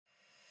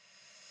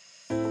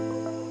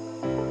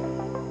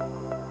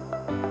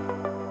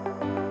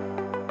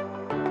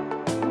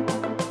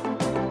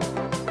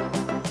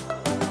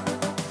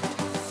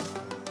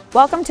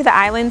Welcome to the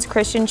Islands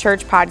Christian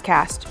Church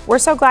podcast. We're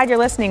so glad you're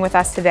listening with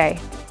us today.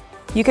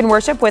 You can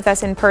worship with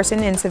us in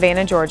person in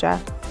Savannah,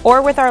 Georgia,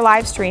 or with our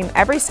live stream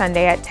every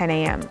Sunday at 10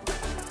 a.m.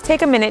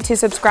 Take a minute to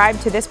subscribe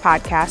to this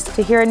podcast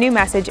to hear a new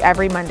message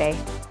every Monday.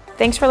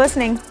 Thanks for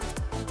listening.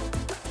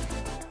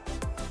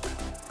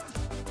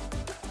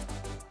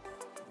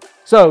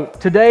 So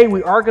today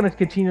we are going to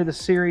continue the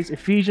series,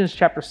 Ephesians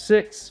chapter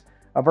 6,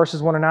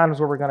 verses 1 and 9 is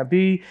where we're going to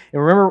be.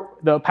 And remember,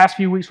 the past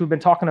few weeks we've been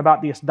talking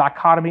about this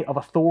dichotomy of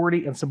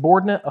authority and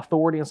subordinate.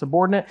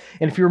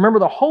 And if you remember,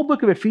 the whole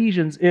book of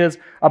Ephesians is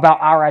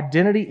about our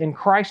identity in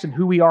Christ and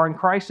who we are in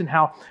Christ and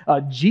how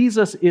God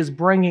is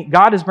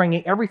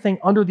bringing everything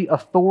under the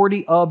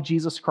authority of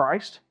Jesus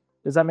Christ.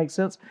 Does that make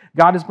sense?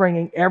 God is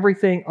bringing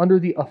everything under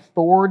the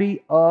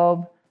authority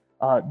of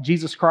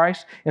Jesus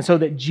Christ. And so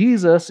that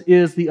Jesus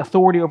is the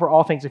authority over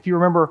all things. If you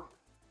remember,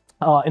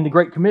 in the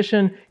Great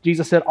Commission,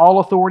 Jesus said, all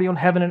authority on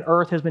heaven and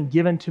earth has been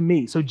given to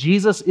me. So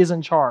Jesus is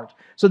in charge.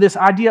 So this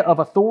idea of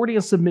authority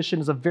and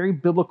submission is a very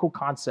biblical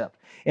concept.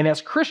 And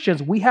as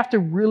Christians, we have to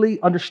really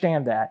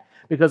understand that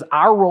because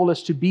our role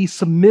is to be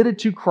submitted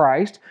to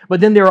Christ,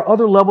 but then there are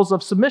other levels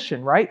of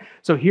submission, right?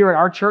 So here at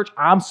our church,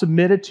 I'm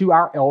submitted to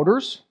our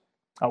elders.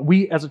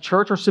 We as a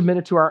church are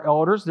submitted to our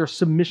elders. There's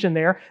submission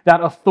there.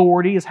 That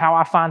authority is how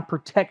I find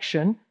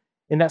protection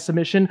in that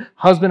submission.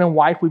 Husband and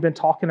wife, we've been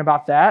talking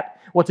about that.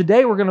 Well,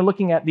 today we're going to be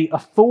looking at the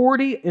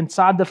authority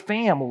inside the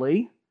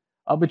family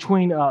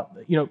between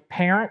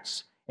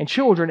parents and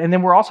children. And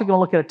then we're also going to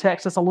look at a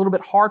text that's a little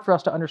bit hard for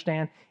us to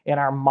understand in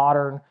our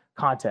modern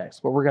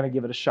context, but we're going to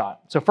give it a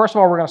shot. So first of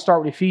all, we're going to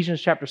start with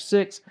Ephesians chapter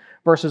 6,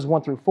 verses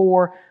 1 through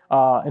 4,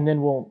 and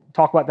then we'll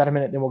talk about that in a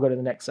minute, then we'll go to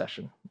the next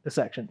section.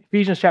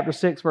 Ephesians chapter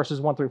 6, verses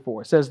 1 through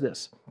 4. It says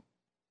this,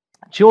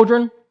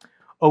 "Children,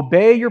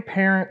 obey your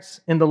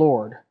parents in the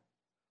Lord,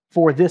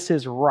 for this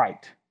is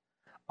right.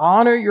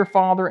 Honor your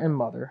father and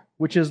mother,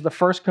 which is the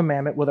first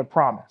commandment with a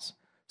promise,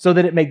 so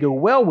that it may go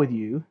well with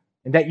you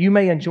and that you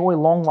may enjoy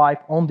long life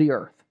on the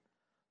earth.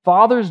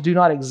 Fathers, do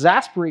not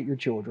exasperate your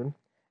children.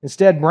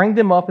 Instead, bring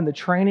them up in the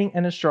training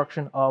and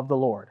instruction of the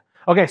Lord."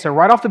 Okay, so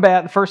right off the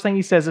bat, the first thing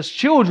he says is,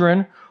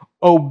 children,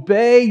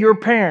 obey your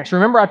parents.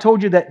 Remember, I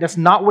told you that that's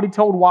not what he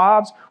told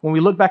wives. When we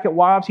look back at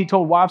wives, he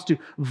told wives to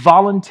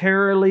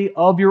voluntarily,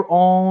 of your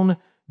own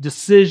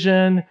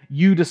decision,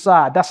 you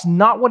decide. That's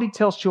not what he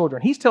tells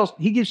children. He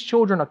gives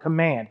children a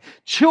command.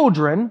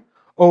 Children,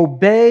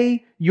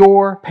 obey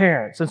your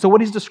parents. And so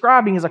what he's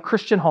describing is a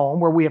Christian home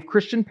where we have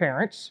Christian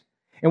parents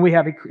and we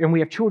have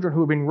children who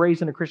have been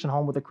raised in a Christian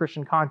home with a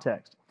Christian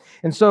context.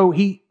 And so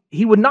he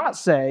would not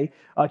say,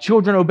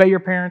 children, obey your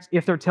parents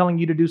if they're telling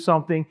you to do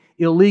something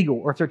illegal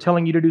or if they're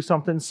telling you to do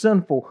something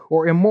sinful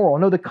or immoral.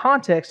 No, the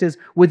context is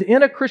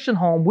within a Christian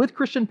home with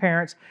Christian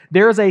parents,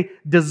 there is a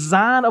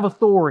design of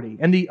authority.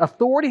 And the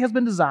authority has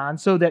been designed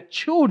so that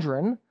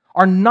children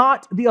are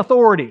not the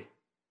authority.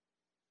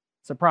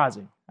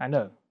 Surprising, I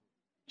know.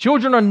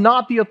 Children are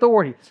not the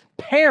authority.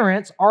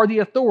 Parents are the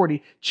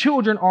authority.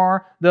 Children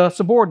are the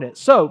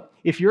subordinates. So,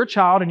 if you're a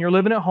child and you're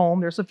living at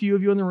home, there's a few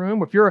of you in the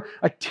room. If you're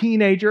a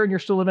teenager and you're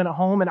still living at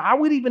home, and I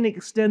would even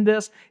extend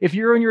this, if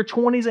you're in your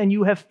 20s and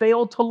you have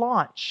failed to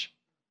launch.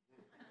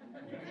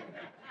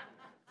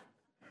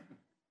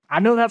 I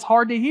know that's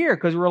hard to hear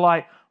because we're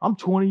like, I'm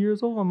 20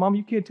 years old and Mom,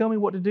 you can't tell me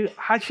what to do.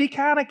 She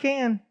kind of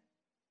can.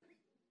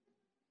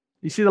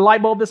 You see the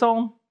light bulb that's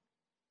on?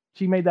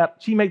 She makes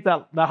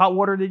that the hot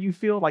water that you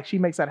feel, like she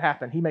makes that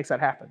happen. He makes that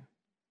happen.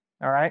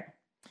 All right?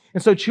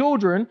 And so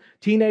children,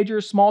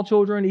 teenagers, small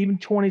children, even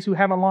 20s who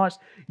haven't launched,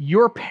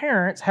 your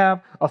parents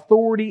have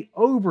authority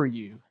over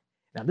you.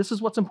 Now, this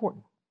is what's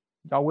important.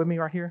 Y'all with me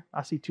right here?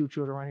 I see two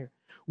children right here.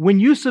 When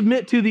you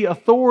submit to the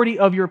authority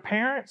of your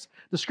parents,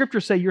 the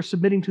scriptures say you're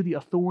submitting to the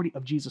authority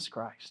of Jesus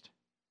Christ.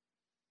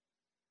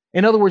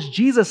 In other words,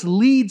 Jesus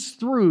leads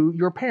through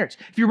your parents.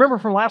 If you remember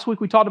from last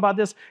week, we talked about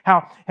this,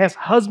 how as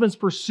husbands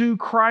pursue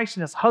Christ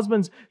and as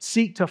husbands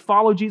seek to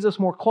follow Jesus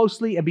more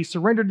closely and be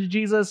surrendered to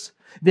Jesus,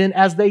 then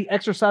as they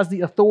exercise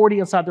the authority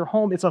inside their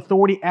home, it's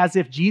authority as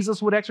if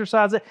Jesus would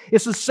exercise it.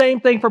 It's the same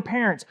thing for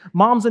parents,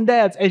 moms and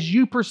dads. As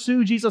you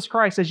pursue Jesus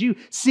Christ, as you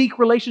seek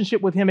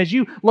relationship with Him, as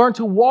you learn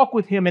to walk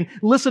with Him and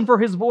listen for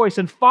His voice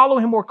and follow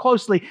Him more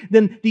closely,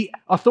 then the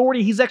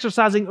authority He's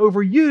exercising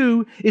over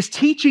you is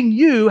teaching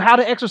you how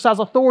to exercise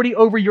authority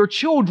over your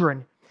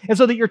children. And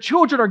so that your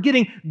children are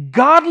getting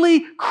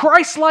godly,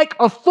 Christ-like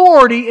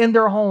authority in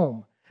their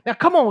home. Now,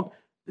 come on,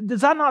 does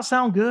that not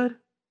sound good?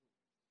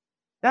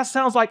 That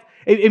sounds like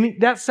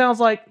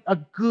a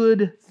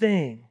good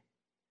thing.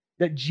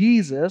 That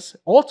Jesus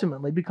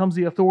ultimately becomes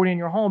the authority in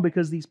your home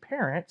because these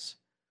parents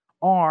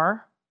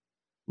are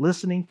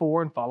listening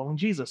for and following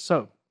Jesus.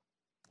 So,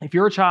 if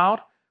you're a child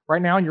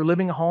right now and you're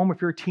living at home,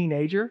 if you're a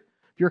teenager,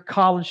 if you're a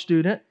college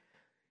student,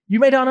 you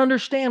may not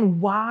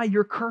understand why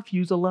your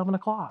curfew is 11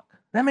 o'clock.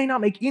 That may not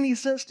make any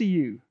sense to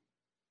you.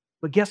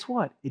 But guess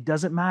what? It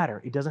doesn't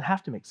matter. It doesn't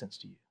have to make sense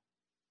to you.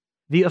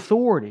 The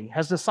authority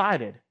has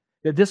decided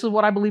that this is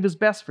what I believe is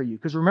best for you.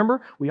 Because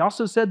remember, we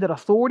also said that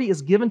authority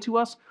is given to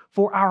us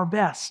for our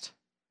best.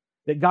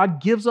 that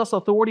God gives us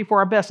authority for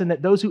our best, and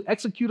that those who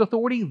execute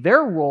authority,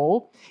 their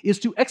role is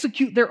to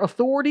execute their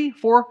authority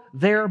for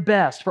their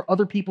best, for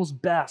other people's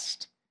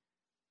best.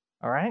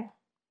 All right?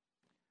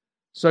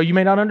 So you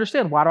may not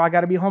understand, why do I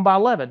got to be home by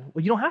 11?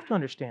 Well, you don't have to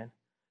understand.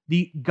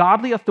 The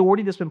godly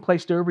authority that's been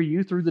placed over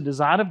you through the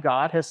design of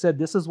God has said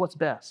this is what's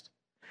best.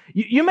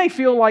 You may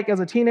feel like as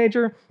a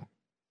teenager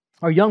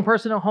or a young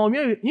person at home,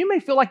 you may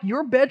feel like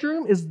your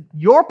bedroom is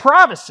your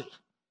privacy,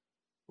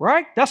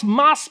 right? That's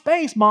my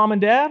space, Mom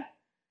and Dad.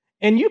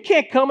 And you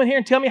can't come in here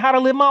and tell me how to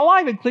live my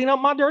life and clean up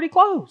my dirty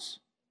clothes.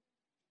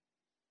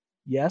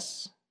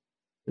 Yes,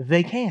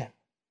 they can.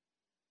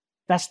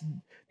 That's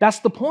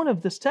the point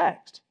of this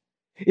text,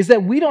 is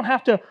that we don't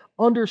have to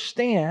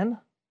understand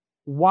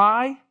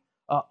why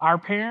our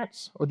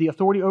parents or the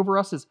authority over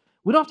us is.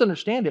 We don't have to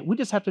understand it. We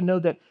just have to know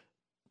that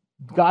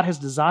God has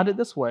designed it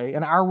this way,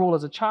 and our role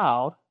as a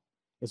child,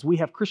 as we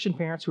have Christian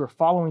parents who are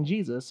following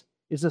Jesus,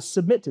 is to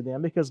submit to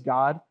them because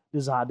God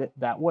designed it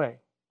that way.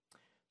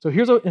 So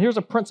here's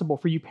a principle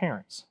for you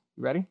parents.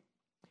 You ready?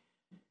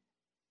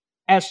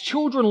 As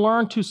children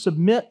learn to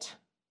submit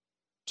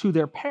to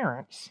their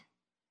parents,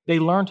 they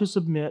learn to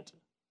submit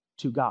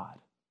to God.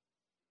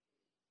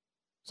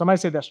 Somebody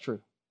say that's true.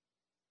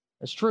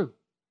 That's true.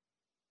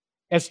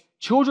 As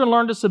children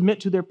learn to submit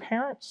to their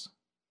parents,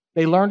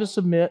 they learn to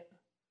submit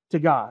to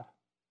God.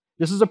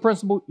 This is a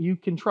principle you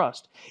can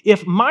trust.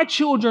 If my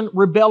children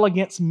rebel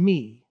against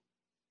me,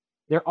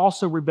 they're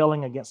also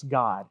rebelling against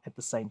God at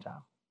the same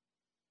time.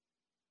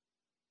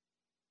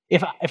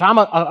 If I'm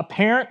a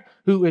parent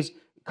who is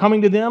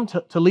coming to them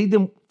to lead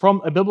them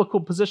from a biblical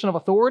position of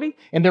authority,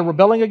 and they're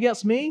rebelling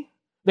against me,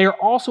 they are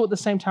also at the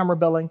same time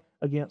rebelling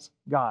against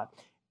God.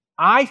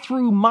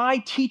 Through my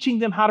teaching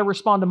them how to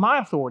respond to my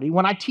authority,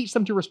 when I teach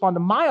them to respond to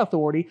my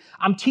authority,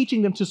 I'm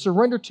teaching them to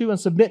surrender to and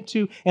submit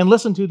to and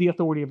listen to the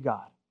authority of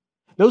God.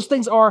 Those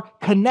things are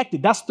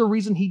connected. That's the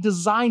reason He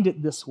designed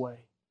it this way.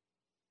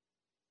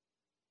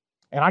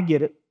 And I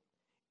get it.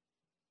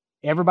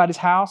 Everybody's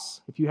house,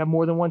 if you have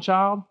more than one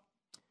child,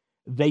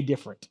 they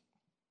different.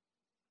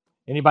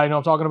 Anybody know what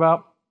I'm talking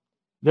about?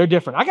 They're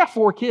different. I got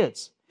 4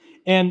 kids.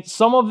 And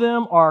some of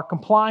them are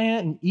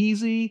compliant and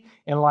easy,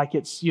 and like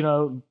it's,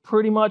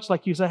 pretty much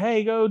like you say,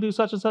 hey, go do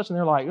such and such, and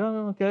they're like,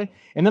 oh, okay.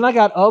 And then I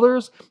got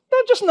others, they're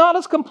just not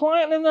as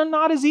compliant and they're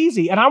not as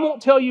easy. And I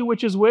won't tell you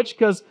which is which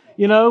because,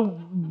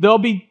 they'll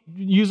be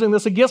using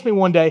this against me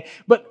one day.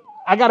 But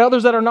I got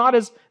others that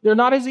they're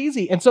not as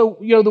easy. And so,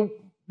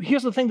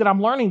 here's the thing that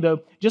I'm learning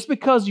though, just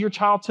because your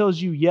child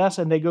tells you yes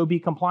and they go be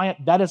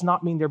compliant, that does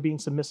not mean they're being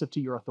submissive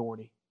to your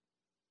authority.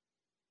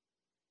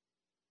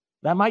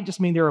 That might just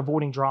mean they're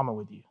avoiding drama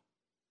with you.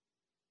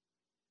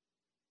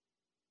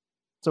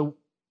 So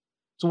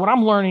what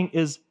I'm learning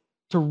is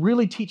to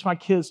really teach my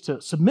kids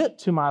to submit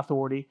to my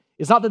authority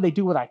is not that they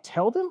do what I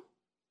tell them,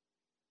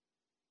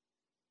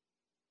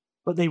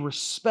 but they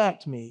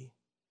respect me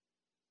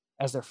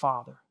as their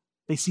father.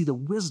 They see the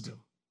wisdom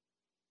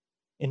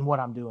in what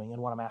I'm doing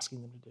and what I'm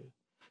asking them to do.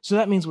 So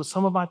that means with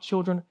some of my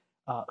children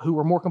who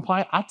are more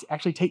compliant, I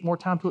actually take more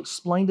time to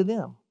explain to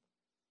them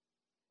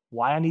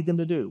why I need them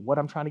to do, what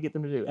I'm trying to get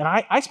them to do. And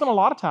I spend a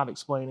lot of time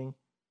explaining,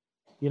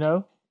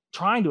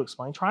 trying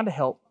to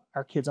help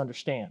our kids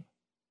understand.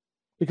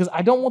 Because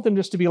I don't want them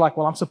just to be like,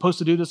 well, I'm supposed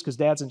to do this because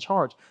Dad's in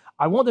charge.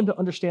 I want them to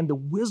understand the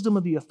wisdom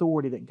of the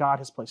authority that God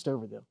has placed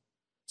over them.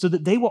 So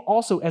that they will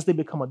also, as they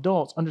become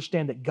adults,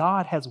 understand that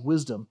God has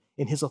wisdom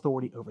in His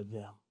authority over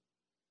them.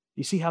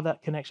 You see how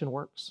that connection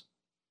works?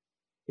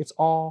 It's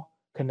all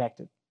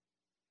connected.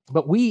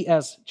 But we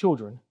as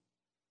children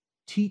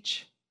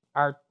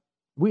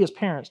we as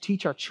parents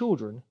teach our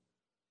children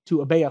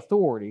to obey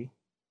authority,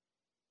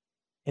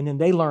 and then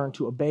they learn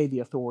to obey the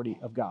authority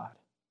of God.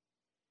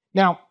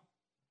 Now,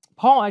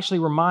 Paul actually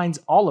reminds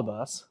all of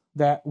us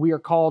that we are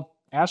called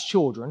as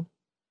children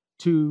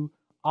to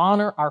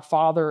honor our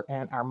father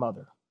and our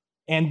mother.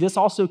 And this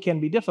also can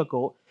be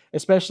difficult,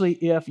 especially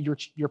if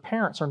your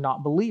parents are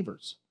not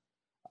believers.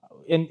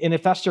 And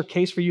if that's your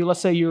case for you, let's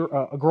say you're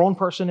a grown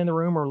person in the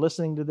room or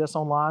listening to this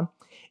online,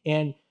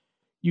 and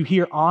you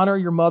hear honor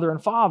your mother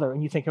and father,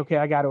 and you think, okay,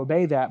 I got to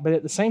obey that. But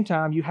at the same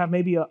time, you have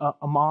maybe a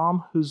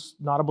mom who's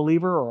not a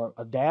believer, or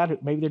a dad who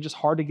maybe they're just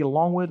hard to get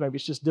along with. Maybe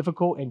it's just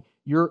difficult, and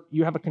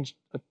you have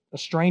a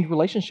strained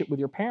relationship with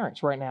your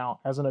parents right now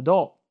as an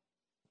adult.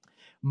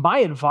 My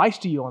advice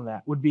to you on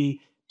that would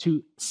be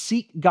to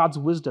seek God's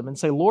wisdom and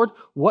say, Lord,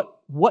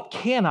 what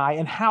can I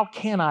and how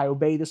can I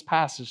obey this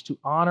passage to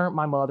honor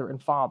my mother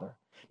and father?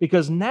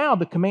 Because now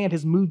the command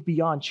has moved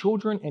beyond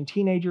children and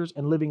teenagers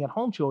and living at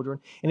home children,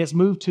 and it's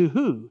moved to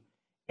who?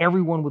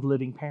 Everyone with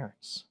living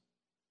parents.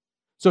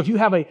 So if you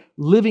have a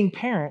living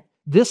parent,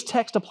 this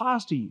text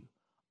applies to you.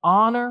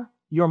 Honor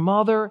your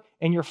mother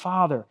and your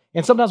father.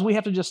 And sometimes we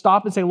have to just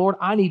stop and say, Lord,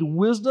 I need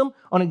wisdom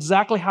on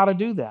exactly how to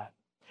do that.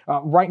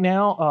 Right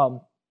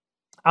now,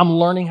 I'm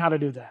learning how to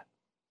do that.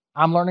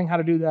 I'm learning how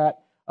to do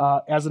that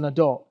as an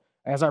adult.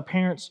 As our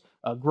parents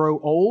grow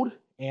old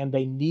and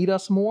they need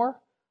us more,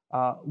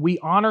 we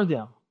honor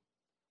them.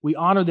 We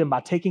honor them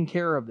by taking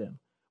care of them.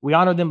 We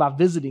honor them by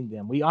visiting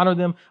them. We honor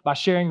them by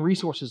sharing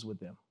resources with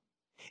them.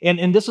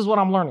 And this is what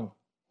I'm learning.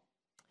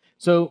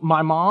 So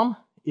my mom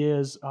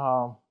is,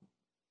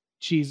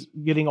 she's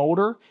getting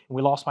older, and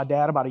we lost my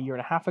dad about 1.5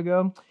 years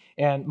ago.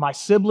 And my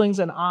siblings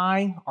and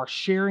I are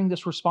sharing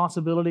this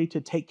responsibility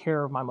to take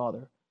care of my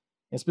mother,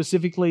 and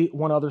specifically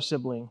one other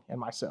sibling and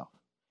myself.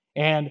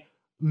 And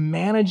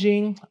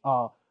managing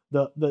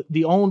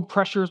the own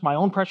pressures, my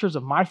own pressures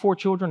of my 4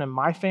 children and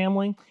my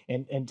family,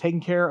 and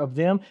taking care of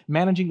them,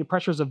 managing the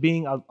pressures of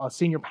being a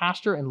senior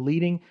pastor and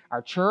leading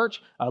our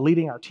church,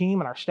 leading our team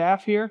and our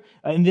staff here.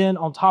 And then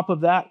on top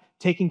of that,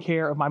 taking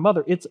care of my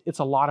mother. It's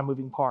a lot of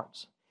moving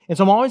parts. And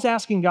so I'm always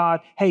asking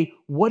God, hey,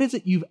 what is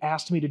it you've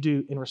asked me to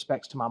do in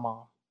respects to my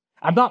mom?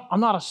 I'm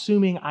not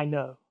assuming I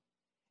know.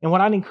 And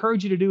what I'd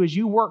encourage you to do is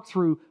you work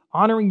through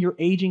honoring your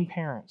aging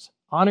parents,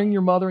 honoring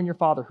your mother and your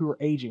father who are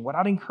aging. What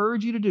I'd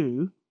encourage you to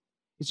do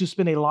is to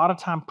spend a lot of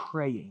time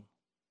praying.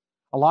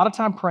 A lot of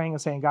time praying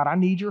and saying, God, I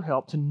need your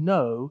help to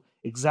know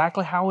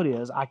exactly how it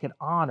is I can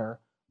honor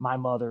my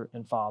mother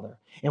and father,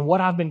 and what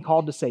I've been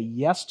called to say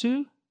yes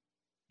to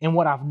and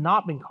what I've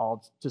not been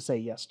called to say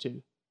yes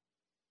to.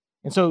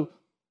 And so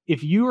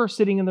if you are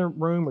sitting in the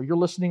room or you're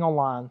listening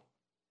online,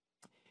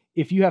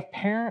 if you have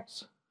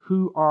parents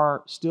who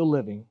are still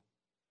living,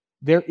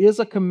 there is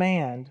a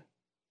command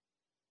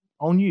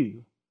on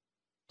you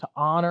to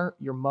honor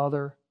your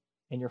mother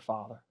and your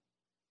father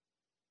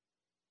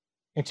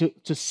and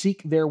to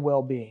seek their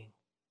well-being.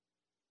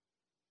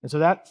 And so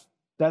that's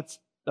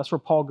where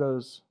Paul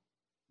goes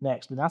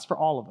next, and that's for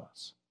all of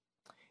us.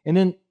 And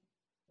then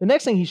the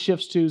next thing he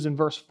shifts to is in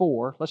verse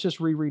 4. Let's just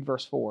reread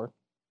verse 4.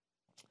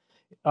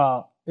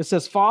 It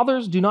says,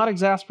 "Fathers, do not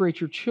exasperate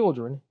your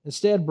children.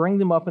 Instead, bring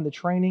them up in the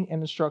training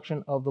and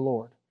instruction of the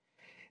Lord."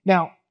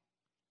 Now,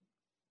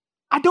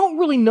 I don't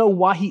really know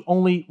why he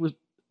only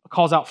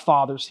calls out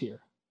fathers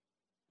here.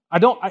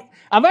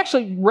 I've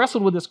actually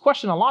wrestled with this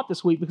question a lot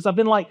this week because I've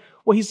been like,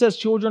 well, he says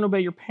children obey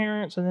your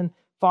parents, and then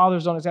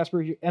fathers don't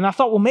exasperate you. And I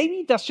thought, well,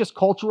 maybe that's just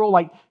cultural.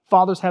 Like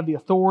fathers have the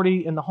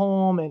authority in the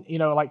home, and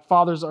like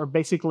fathers are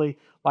basically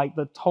like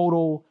the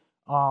total,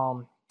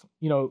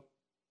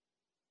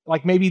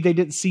 like maybe they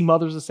didn't see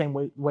mothers the same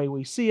way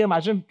we see them.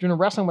 I've been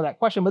wrestling with that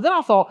question. But then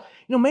I thought,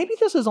 maybe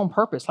this is on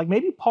purpose. Like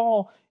maybe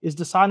Paul is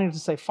deciding to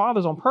say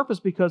fathers on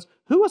purpose because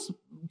who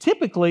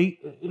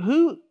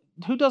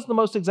does the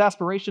most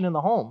exasperation in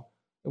the home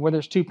where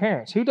there's 2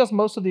 parents? Who does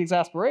most of the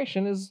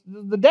exasperation is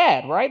the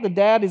dad, right? The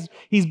dad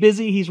he's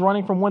busy. He's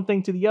running from one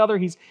thing to the other.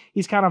 He's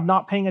kind of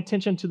not paying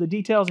attention to the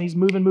details. And he's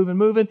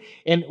moving.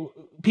 And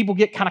people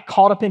get kind of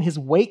caught up in his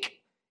wake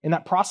in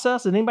that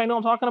process. Does anybody know what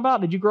I'm talking about?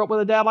 Did you grow up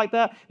with a dad like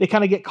that? They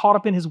kind of get caught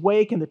up in his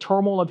wake and the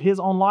turmoil of his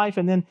own life,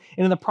 and in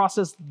the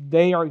process,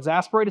 they are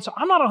exasperated. So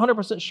I'm not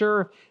 100%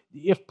 sure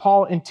if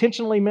Paul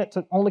intentionally meant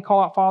to only call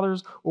out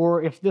fathers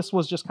or if this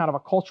was just kind of a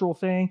cultural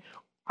thing.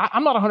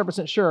 I'm not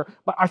 100% sure,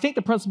 but I think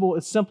the principle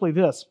is simply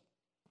this,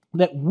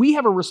 that we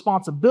have a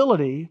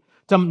responsibility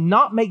to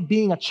not make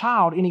being a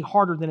child any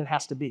harder than it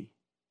has to be.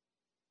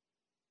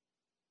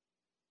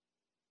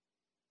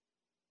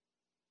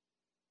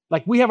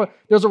 Like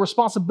there's a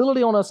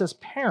responsibility on us as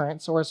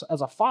parents or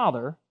as a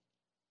father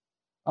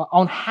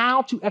on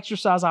how to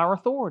exercise our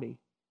authority.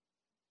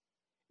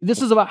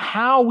 This is about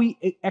how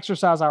we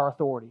exercise our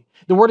authority.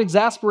 The word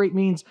exasperate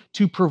means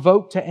to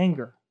provoke to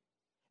anger.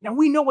 Now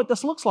we know what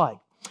this looks like.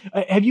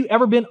 Have you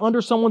ever been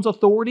under someone's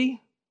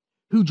authority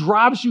who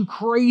drives you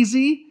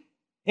crazy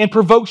and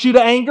provokes you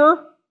to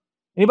anger?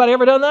 Anybody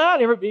ever done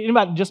that?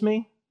 Anybody? Just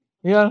me?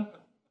 Yeah.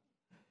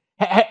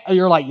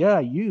 You're like, yeah,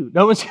 you.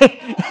 No one's.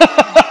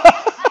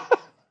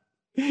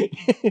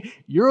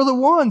 You're the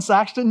one,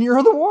 Saxton.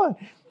 You're the one.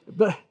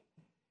 But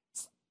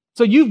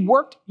so you've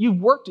worked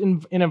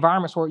in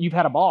environments where you've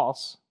had a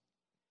boss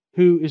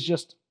who is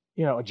just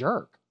a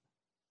jerk.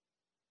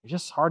 It's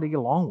just hard to get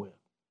along with,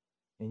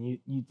 and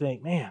you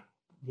think, man,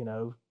 I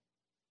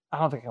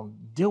don't think I can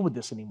deal with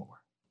this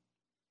anymore.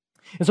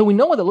 And so we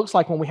know what it looks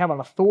like when we have an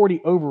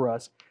authority over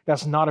us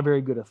that's not a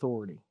very good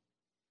authority.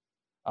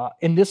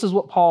 And this is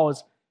what Paul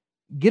is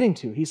getting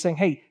to. He's saying,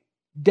 hey,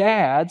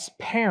 dads,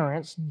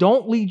 parents,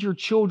 don't lead your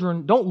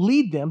children,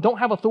 don't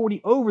have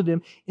authority over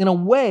them in a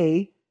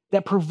way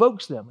that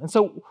provokes them. And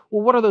so,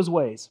 well, what are those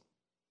ways?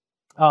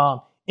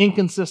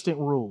 Inconsistent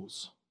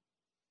rules.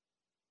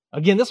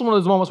 Again, this is one of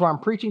those moments where I'm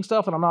preaching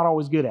stuff and I'm not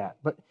always good at,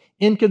 but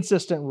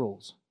inconsistent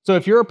rules. So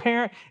if you're a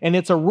parent and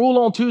it's a rule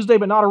on Tuesday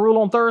but not a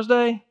rule on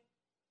Thursday,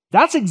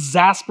 that's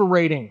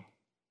exasperating.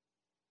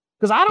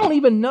 Because I don't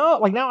even know.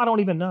 Like now I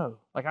don't even know.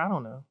 Like I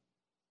don't know.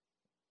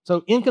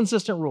 So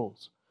inconsistent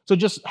rules. So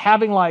just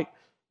having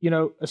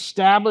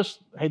established,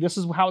 hey, this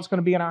is how it's going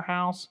to be in our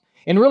house.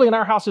 And really in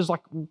our house there's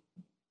like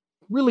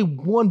really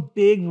one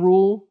big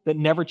rule that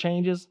never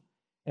changes.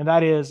 And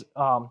that is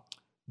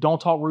don't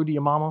talk rude to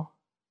your mama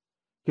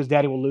because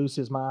daddy will lose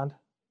his mind.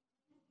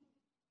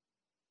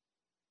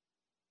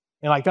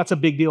 And that's a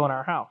big deal in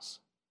our house.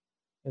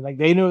 And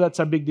they know that's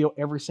a big deal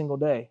every single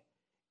day.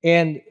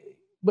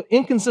 But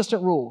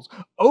inconsistent rules.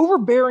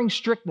 Overbearing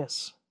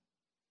strictness.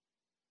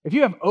 If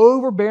you have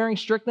overbearing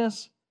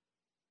strictness,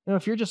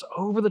 if you're just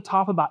over the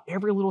top about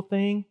every little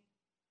thing,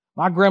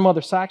 My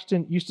grandmother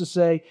Saxton used to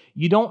say,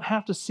 you don't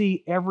have to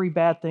see every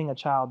bad thing a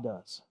child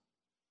does.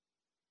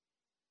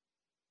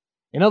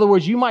 In other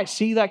words, you might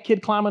see that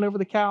kid climbing over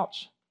the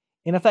couch,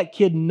 and if that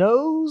kid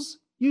knows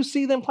you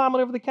see them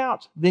climbing over the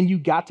couch, then you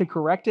got to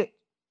correct it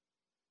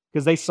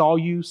because they saw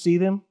you see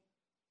them.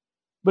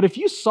 But if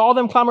you saw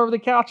them climb over the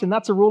couch and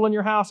that's a rule in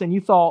your house and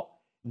you thought,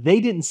 they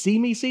didn't see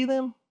me see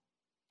them,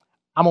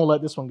 I'm going to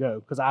let this one go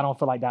because I don't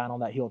feel like dying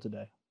on that hill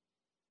today.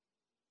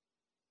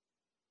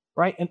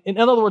 Right? And in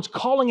other words,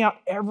 calling out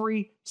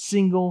every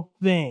single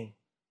thing,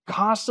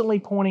 constantly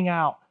pointing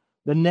out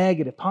the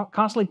negative,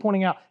 constantly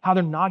pointing out how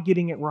they're not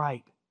getting it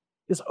right.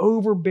 This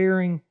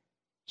overbearing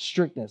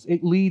strictness,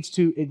 it leads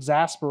to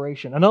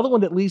exasperation. Another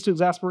one that leads to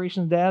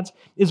exasperation, dads,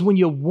 is when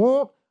you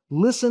won't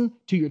listen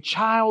to your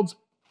child's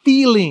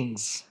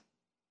feelings.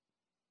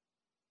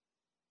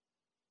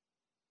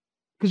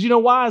 Because you know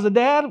why, as a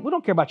dad, we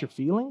don't care about your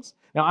feelings.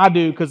 Now, I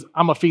do because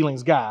I'm a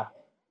feelings guy.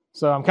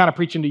 So I'm kind of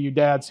preaching to you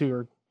dads who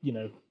are,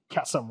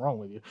 got something wrong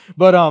with you.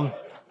 But I'm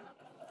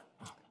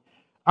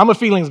a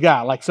feelings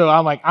guy.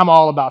 I'm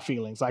all about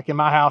feelings. Like in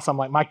my house, I'm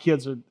like,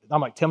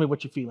 tell me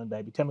what you're feeling,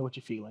 baby. Tell me what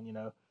you're feeling,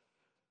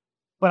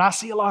 But I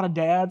see a lot of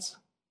dads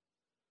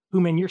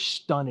who, man, you're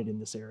stunted in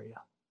this area.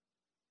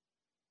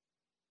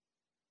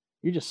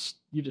 You're just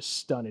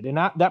stunted. And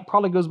that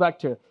probably goes back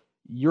to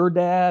your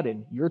dad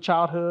and your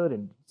childhood.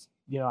 And,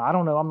 I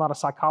don't know, I'm not a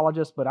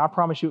psychologist, but I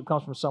promise you it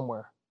comes from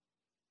somewhere.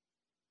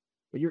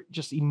 But you're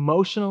just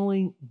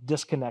emotionally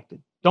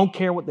disconnected. Don't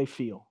care what they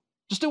feel.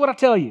 Just do what I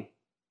tell you.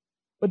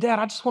 But Dad,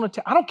 I just want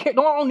to I don't care. I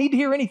don't need to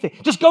hear anything.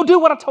 Just go do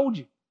what I told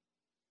you.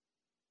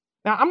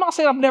 Now, I'm not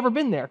saying I've never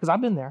been there because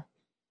I've been there.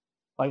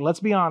 Like, let's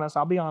be honest.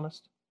 I'll be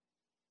honest.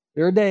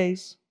 There are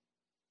days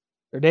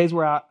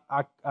where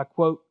I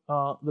quote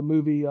the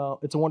movie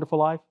It's a Wonderful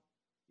Life.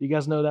 You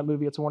guys know that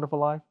movie, It's a Wonderful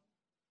Life?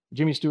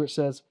 Jimmy Stewart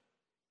says,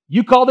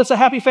 you call this a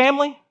happy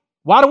family?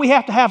 Why do we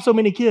have to have so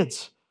many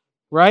kids?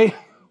 Right?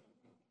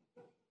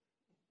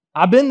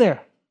 I've been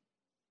there.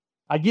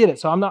 I get it.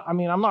 So I'm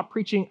not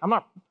preaching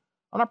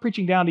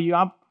down to you.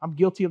 I'm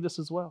guilty of this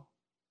as well.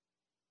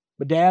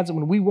 But dads,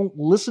 when we won't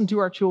listen to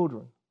our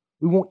children,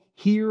 we won't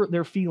hear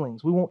their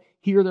feelings, we won't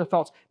hear their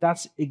thoughts,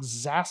 that's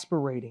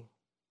exasperating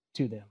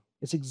to them.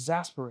 It's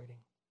exasperating.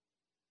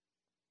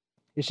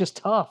 It's just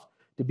tough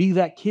to be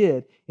that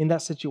kid in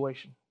that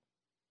situation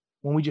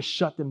when we just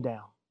shut them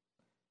down.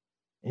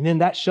 And then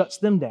that shuts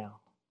them down.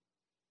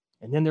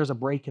 And then there's a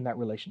break in that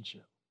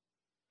relationship.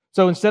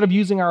 So instead of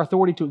using our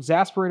authority to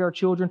exasperate our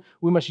children,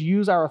 we must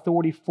use our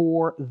authority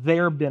for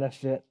their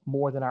benefit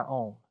more than our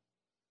own.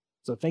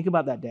 So think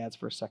about that, dads,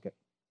 for a second.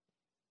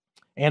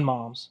 And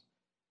moms.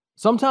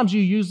 Sometimes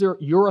you use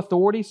your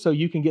authority so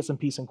you can get some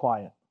peace and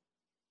quiet.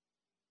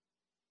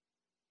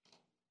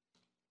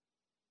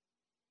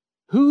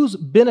 Who's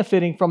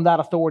benefiting from that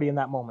authority in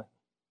that moment?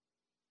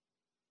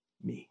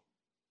 Me.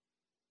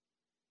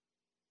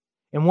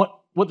 And what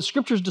the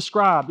scriptures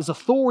describe is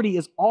authority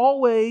is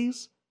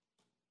always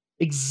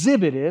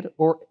exhibited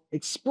or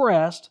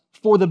expressed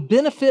for the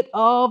benefit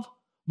of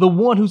the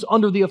one who's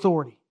under the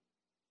authority.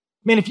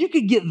 Man, if you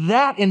could get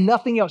that and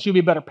nothing else, you'll be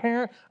a better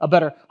parent, a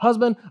better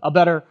husband, a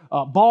better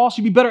boss.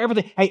 You'll be better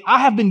everything. Hey, I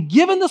have been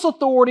given this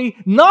authority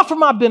not for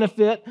my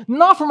benefit,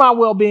 not for my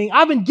well-being.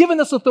 I've been given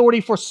this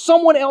authority for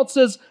someone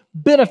else's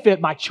benefit,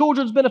 my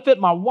children's benefit,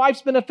 my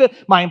wife's benefit,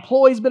 my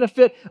employee's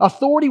benefit.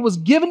 Authority was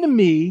given to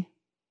me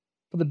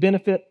for the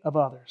benefit of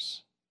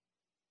others.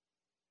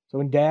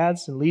 So in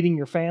dads and leading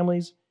your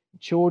families,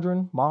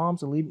 children,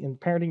 moms, and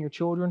parenting your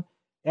children,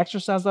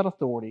 exercise that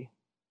authority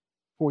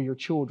for your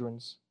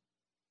children's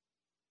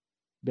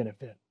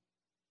benefit.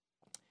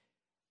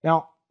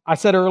 Now, I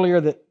said earlier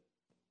that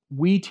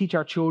we teach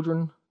our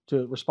children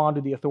to respond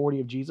to the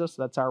authority of Jesus.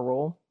 That's our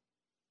role.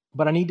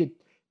 But I need to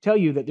tell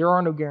you that there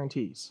are no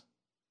guarantees.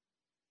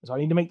 So I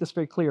need to make this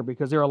very clear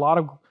because there are a lot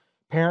of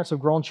parents of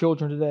grown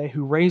children today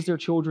who raise their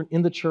children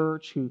in the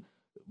church, who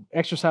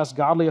exercise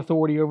godly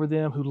authority over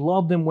them, who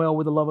love them well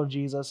with the love of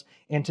Jesus.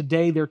 And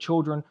today their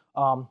children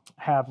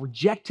have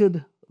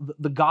rejected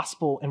the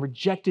gospel and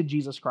rejected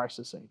Jesus Christ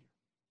as Savior.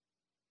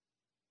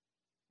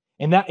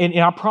 And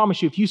I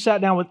promise you, if you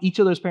sat down with each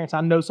of those parents, I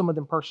know some of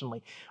them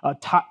personally,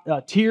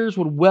 tears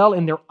would well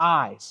in their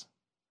eyes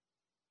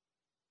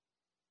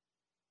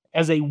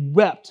as they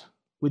wept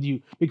with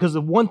you because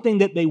the one thing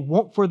that they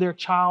want for their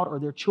child or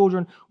their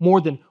children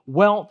more than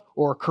wealth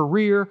or a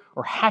career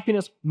or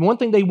happiness, one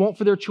thing they want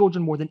for their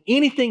children more than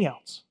anything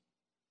else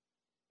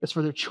is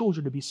for their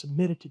children to be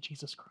submitted to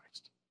Jesus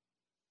Christ.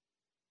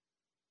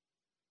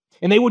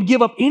 And they would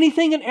give up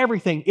anything and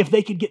everything if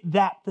they could get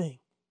that thing.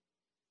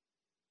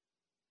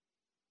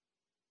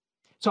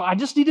 So I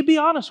just need to be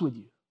honest with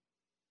you.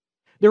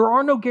 There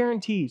are no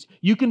guarantees.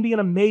 You can be an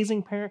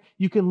amazing parent.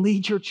 You can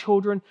lead your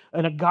children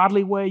in a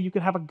godly way. You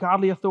can have a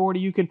godly authority.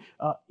 You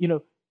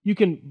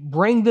can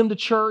bring them to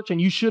church, and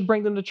you should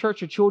bring them to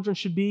church. Your children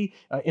should be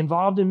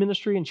involved in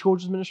ministry and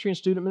children's ministry and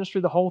student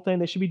ministry, the whole thing.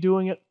 They should be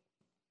doing it.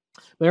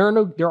 There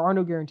are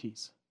no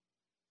guarantees.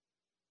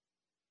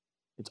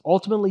 It's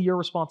ultimately your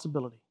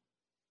responsibility.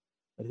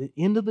 But at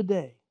the end of the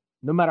day,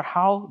 no matter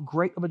how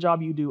great of a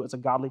job you do as a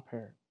godly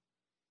parent,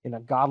 in a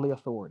godly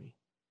authority,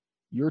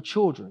 your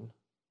children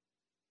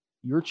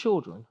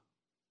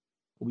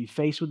will be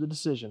faced with the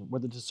decision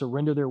whether to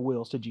surrender their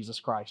wills to Jesus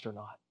Christ or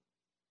not.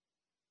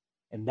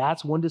 And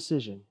that's one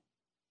decision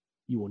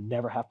you will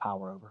never have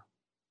power over.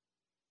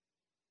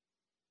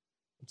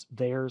 It's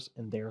theirs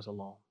and theirs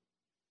alone.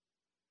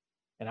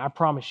 And I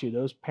promise you,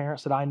 those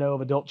parents that I know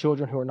of adult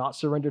children who are not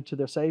surrendered to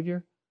their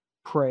Savior,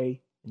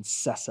 pray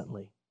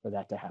incessantly for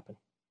that to happen.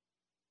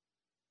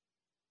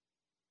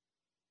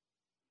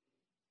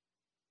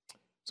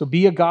 So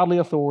be a godly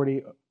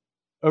authority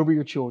over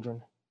your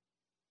children.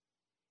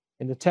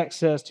 And the text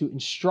says to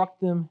instruct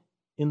them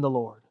in the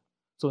Lord.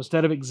 So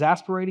instead of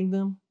exasperating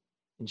them,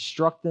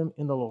 instruct them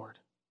in the Lord.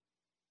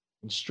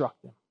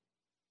 Instruct them.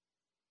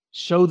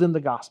 Show them the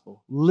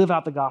gospel. Live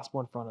out the gospel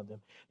in front of them.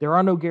 There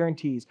are no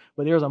guarantees,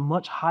 but there's a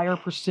much higher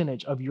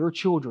percentage of your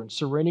children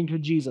surrendering to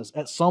Jesus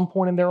at some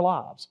point in their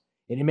lives.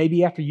 And it may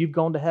be after you've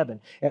gone to heaven.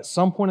 At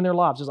some point in their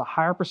lives, there's a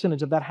higher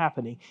percentage of that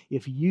happening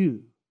if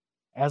you,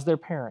 as their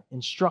parent,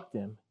 instruct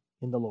them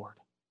in the Lord.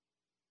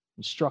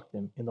 Instruct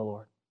them in the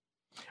Lord.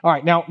 All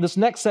right, now this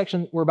next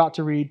section we're about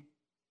to read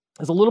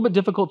is a little bit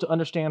difficult to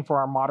understand for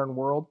our modern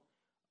world.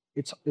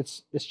 It's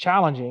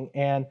challenging,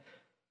 and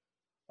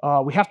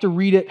we have to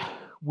read it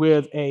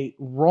with a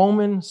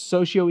Roman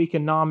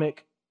socioeconomic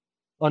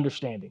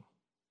understanding,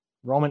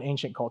 Roman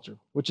ancient culture,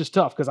 which is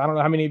tough because I don't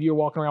know how many of you are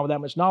walking around with that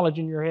much knowledge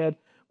in your head,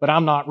 but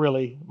I'm not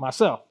really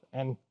myself,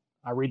 and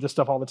I read this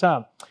stuff all the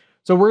time.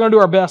 So we're going to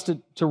do our best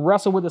to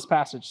wrestle with this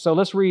passage. So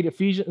let's read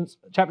Ephesians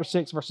chapter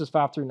 6, verses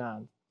 5 through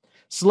 9.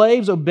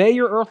 Slaves, obey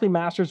your earthly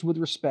masters with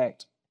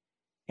respect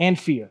and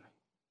fear,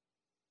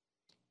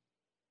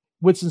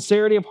 with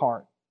sincerity of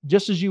heart,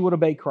 just as you would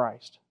obey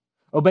Christ.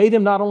 Obey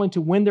them not only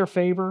to win their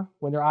favor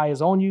when their eye is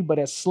on you, but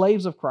as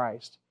slaves of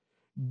Christ,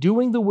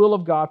 doing the will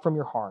of God from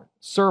your heart.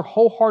 Serve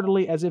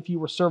wholeheartedly as if you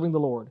were serving the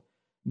Lord,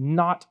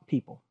 not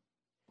people,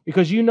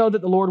 because you know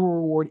that the Lord will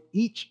reward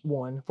each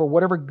one for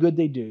whatever good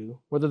they do,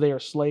 whether they are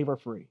slave or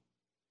free.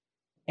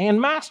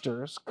 And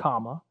masters,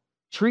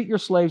 treat your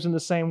slaves in the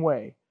same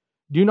way.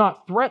 Do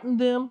not threaten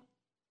them,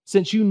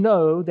 since you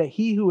know that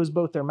he who is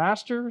both their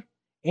master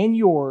and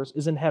yours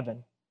is in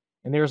heaven,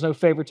 and there is no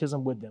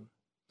favoritism with them.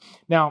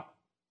 Now,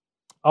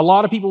 a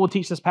lot of people will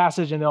teach this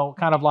passage and they'll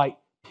kind of like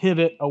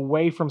pivot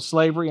away from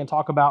slavery and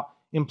talk about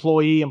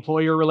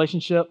employee-employer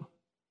relationship.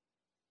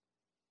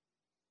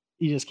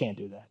 You just can't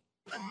do that.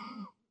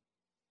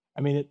 I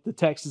mean, the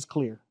text is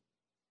clear.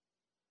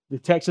 The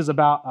text is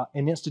about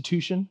an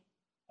institution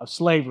of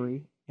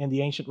slavery in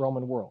the ancient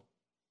Roman world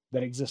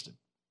that existed.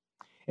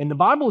 And the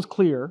Bible is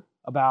clear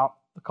about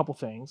a couple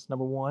things.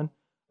 Number one,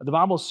 the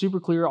Bible is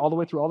super clear all the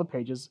way through all the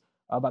pages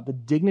about the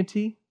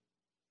dignity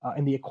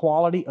and the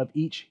equality of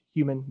each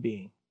human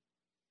being.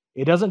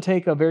 It doesn't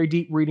take a very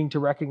deep reading to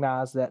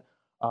recognize that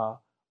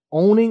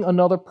owning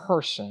another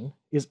person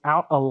is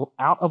out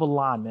of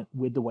alignment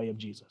with the way of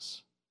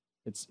Jesus.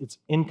 It's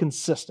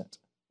inconsistent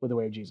with the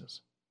way of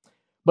Jesus.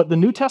 But the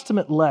New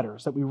Testament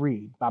letters that we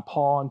read by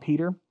Paul and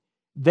Peter,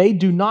 they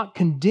do not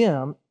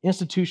condemn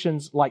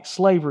institutions like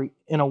slavery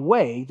in a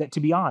way that, to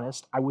be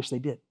honest, I wish they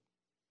did.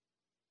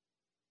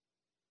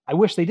 I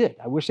wish they did.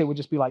 I wish they would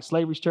just be like,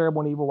 slavery's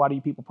terrible and evil. Why do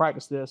you people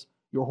practice this?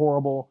 You're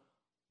horrible.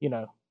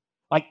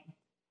 Like,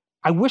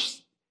 I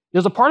wish,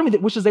 there's a part of me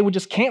that wishes they would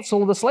just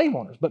cancel the slave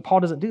owners, but Paul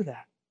doesn't do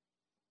that.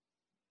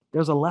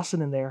 There's a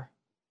lesson in there.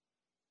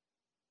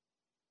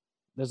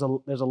 There's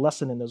a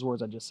lesson in those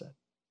words I just said.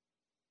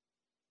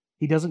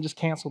 He doesn't just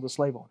cancel the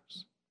slave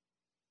owners.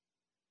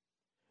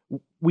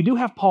 We do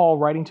have Paul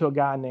writing to a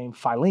guy named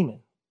Philemon,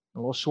 a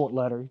little short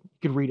letter. You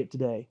could read it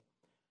today.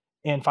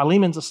 And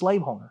Philemon's a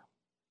slave owner,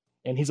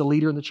 and he's a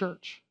leader in the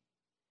church.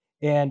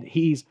 And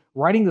he's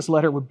writing this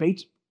letter with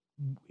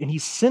and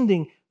he's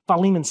sending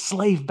Philemon's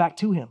slave back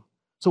to him.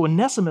 So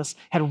Onesimus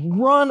had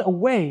run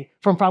away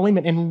from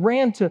Philemon and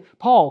ran to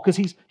Paul because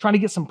he's trying to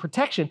get some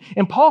protection.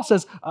 And Paul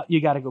says,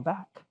 you got to go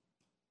back.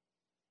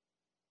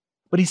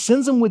 But he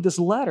sends him with this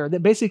letter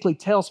that basically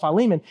tells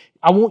Philemon,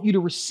 I want you to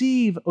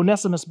receive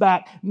Onesimus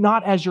back,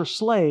 not as your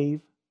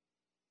slave,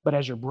 but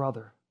as your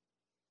brother,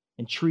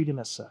 and treat him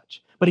as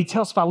such. But he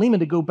tells Philemon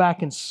to go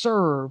back and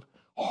serve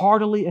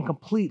heartily and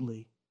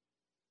completely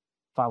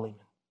Philemon.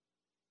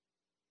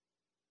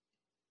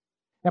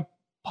 Now,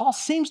 Paul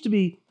seems to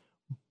be,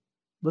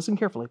 listen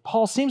carefully,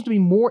 Paul seems to be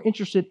more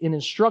interested in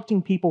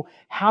instructing people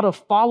how to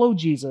follow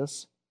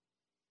Jesus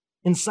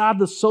inside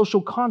the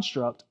social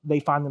construct they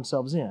find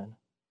themselves in,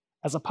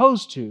 as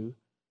opposed to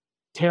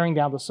tearing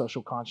down the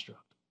social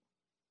construct.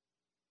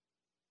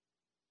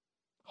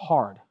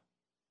 Hard,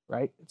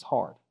 right? It's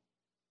hard.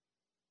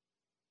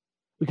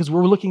 Because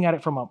we're looking at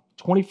it from a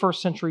 21st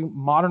century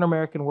modern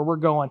American where we're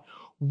going,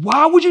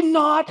 why would you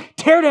not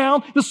tear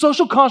down the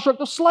social construct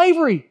of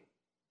slavery?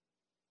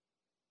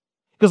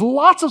 Because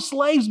lots of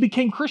slaves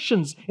became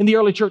Christians in the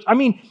early church. I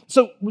mean,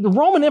 so the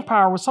Roman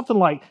Empire was something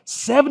like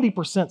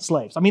 70%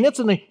 slaves. I mean, it's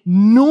an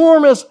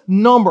enormous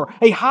number,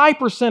 a high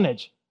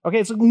percentage Okay,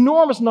 it's an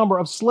enormous number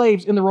of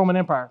slaves in the Roman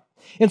Empire.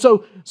 And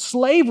so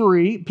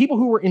slavery, people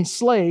who were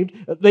enslaved,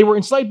 they were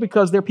enslaved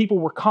because their people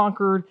were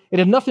conquered. It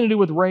had nothing to do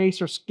with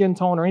race or skin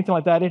tone or anything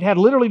like that. It had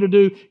literally to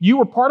do, you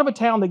were part of a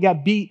town that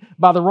got beat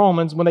by the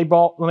Romans when they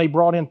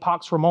brought in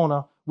Pax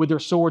Romana with their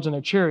swords and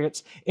their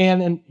chariots.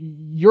 And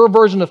your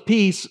version of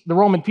peace, the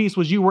Roman peace,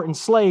 was you were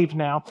enslaved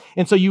now.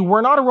 And so you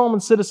were not a Roman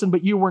citizen,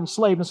 but you were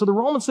enslaved. And so the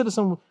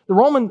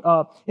Roman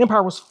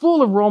Empire was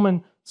full of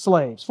Roman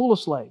slaves, full of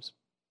slaves.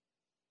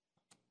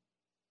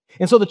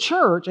 And so the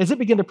church, as it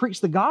began to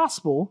preach the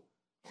gospel,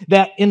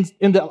 that in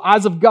the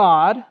eyes of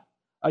God,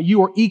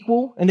 you are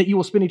equal and that you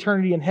will spend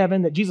eternity in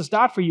heaven, that Jesus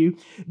died for you,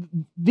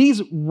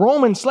 these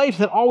Roman slaves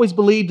had always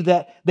believed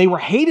that they were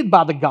hated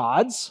by the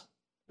gods,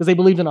 because they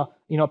believed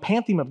in a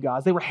pantheon of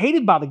gods. They were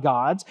hated by the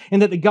gods,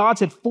 and that the gods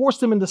had forced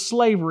them into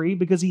slavery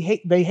because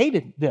they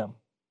hated them.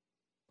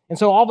 And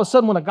so all of a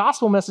sudden, when a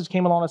gospel message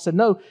came along and said,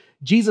 no,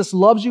 Jesus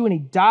loves you and he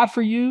died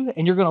for you,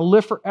 and you're going to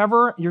live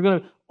forever, you're going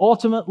to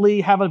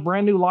ultimately have a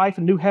brand new life,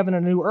 a new heaven,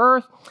 and a new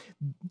earth,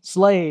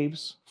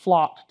 slaves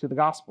flocked to the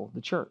gospel, the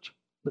church.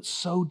 But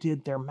so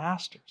did their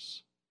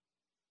masters,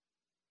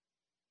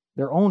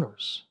 their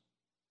owners.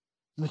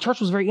 The church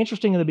was very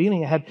interesting in the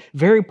beginning. It had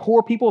very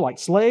poor people like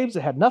slaves.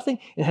 It had nothing.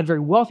 It had very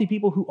wealthy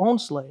people who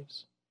owned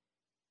slaves.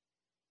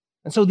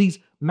 And so these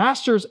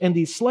masters and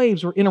these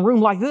slaves were in a room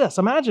like this.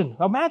 Imagine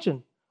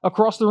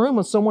across the room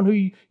with someone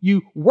who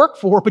you work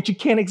for, but you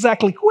can't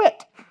exactly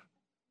quit.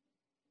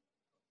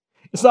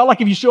 It's not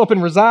like if you show up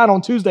and resign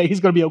on Tuesday, he's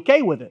going to be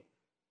okay with it.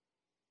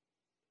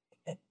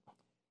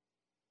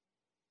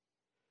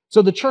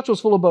 So the church was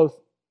full of both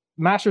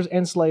masters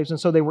and slaves, and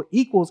so they were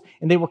equals,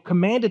 and they were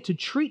commanded to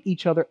treat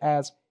each other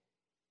as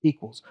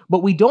equals.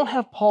 But we don't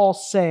have Paul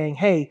saying,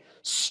 hey,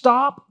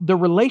 stop the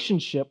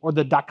relationship, or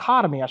the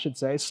dichotomy, I should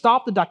say,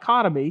 stop the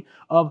dichotomy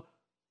of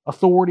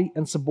authority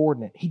and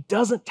subordinate. He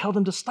doesn't tell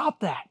them to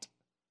stop that.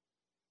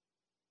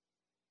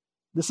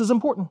 This is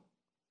important.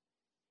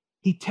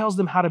 He tells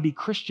them how to be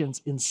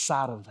Christians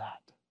inside of that.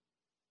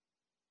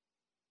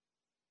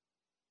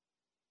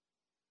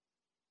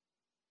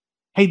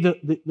 Hey,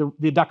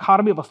 the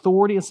dichotomy of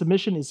authority and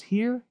submission is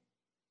here.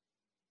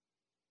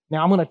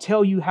 Now I'm going to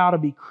tell you how to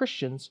be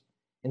Christians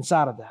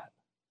inside of that.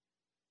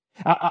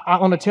 I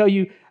want to tell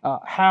you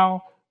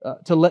how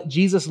to let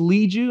Jesus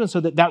lead you, and so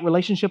that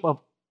relationship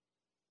of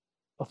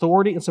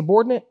authority and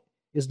subordinate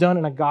is done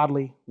in a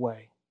godly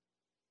way.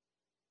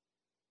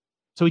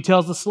 So he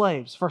tells the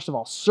slaves, first of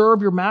all,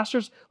 serve your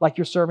masters like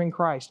you're serving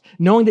Christ,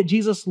 knowing that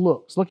Jesus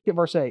looks. Look at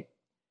verse 8.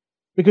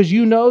 Because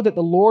you know that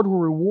the Lord will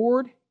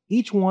reward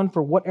each one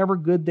for whatever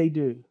good they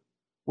do,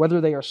 whether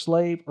they are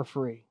slave or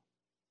free.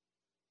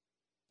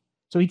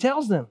 So he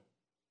tells them,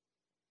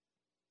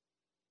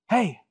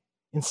 hey,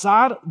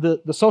 inside the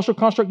social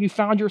construct you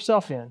found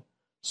yourself in,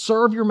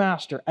 serve your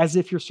master as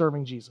if you're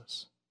serving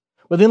Jesus.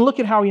 But then look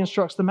at how he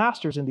instructs the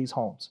masters in these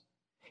homes.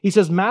 He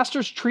says,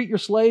 masters, treat your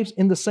slaves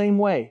in the same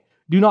way.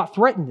 Do not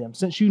threaten them,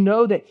 since you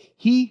know that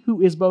he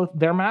who is both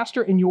their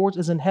master and yours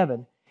is in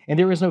heaven, and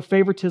there is no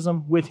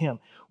favoritism with him.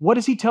 What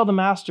does he tell the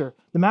master?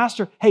 The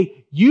master,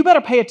 hey, you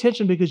better pay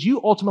attention because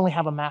you ultimately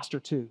have a master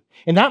too.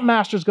 And that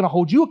master is going to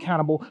hold you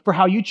accountable for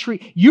how you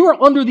treat. You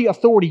are under the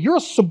authority. You're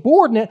a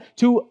subordinate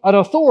to an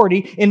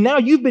authority, and now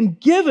you've been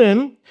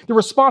given the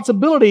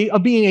responsibility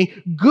of being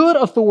a good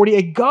authority,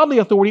 a godly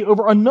authority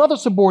over another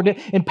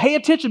subordinate. And pay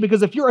attention,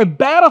 because if you're a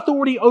bad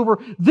authority over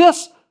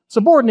this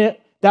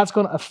subordinate, that's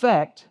going to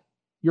affect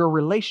your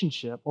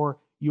relationship or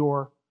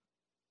your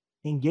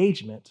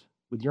engagement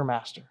with your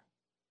master,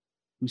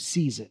 who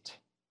sees it.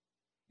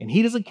 And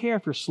he doesn't care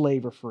if you're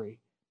slave or free.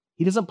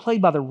 He doesn't play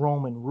by the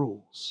Roman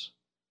rules,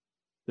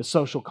 the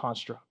social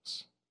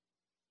constructs.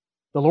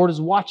 The Lord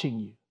is watching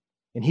you,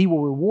 and he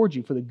will reward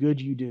you for the good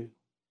you do.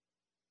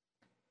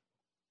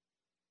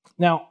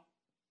 Now,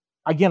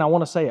 again, I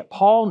want to say it.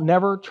 Paul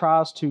never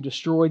tries to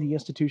destroy the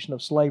institution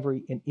of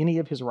slavery in any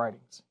of his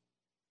writings.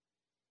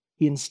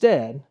 He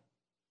instead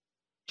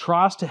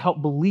tries to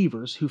help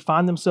believers who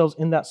find themselves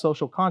in that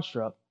social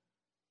construct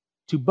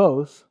to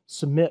both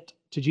submit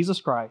to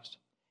Jesus Christ,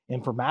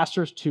 and for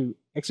masters to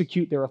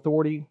execute their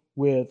authority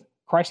with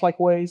Christ-like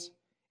ways,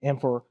 and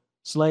for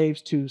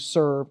slaves to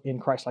serve in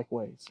Christ-like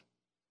ways.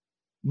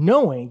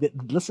 Knowing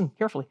that, listen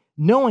carefully,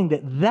 knowing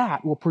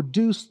that will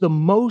produce the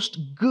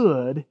most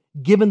good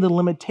given the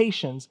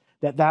limitations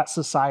that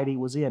society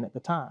was in at the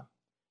time.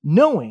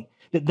 Knowing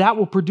that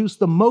will produce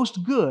the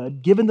most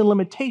good given the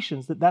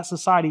limitations that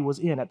society was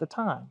in at the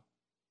time.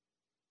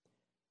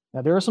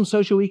 Now, there are some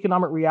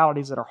socioeconomic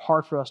realities that are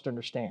hard for us to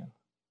understand.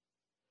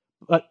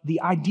 But the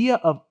idea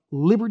of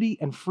liberty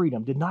and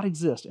freedom did not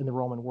exist in the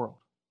Roman world.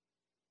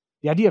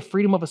 The idea of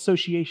freedom of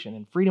association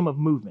and freedom of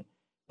movement,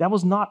 that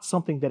was not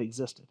something that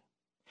existed.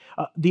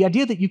 The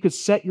idea that you could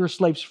set your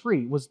slaves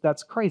free,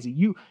 that's crazy.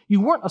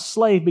 You weren't a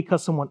slave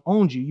because someone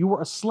owned you. You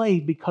were a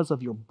slave because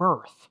of your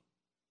birth.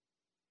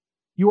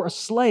 You were a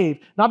slave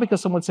not because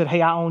someone said,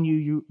 hey, I own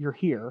you, you're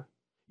here.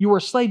 You were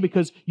a slave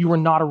because you were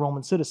not a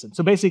Roman citizen.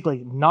 So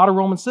basically, not a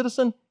Roman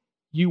citizen,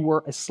 you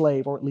were a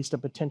slave, or at least a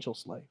potential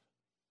slave.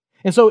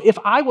 And so if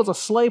I was a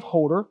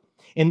slaveholder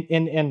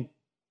and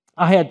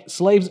I had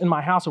slaves in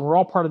my house and we're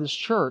all part of this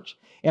church,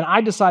 and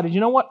I decided, you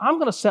know what, I'm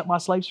going to set my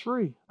slaves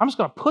free. I'm just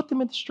going to put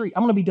them in the street.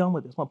 I'm going to be done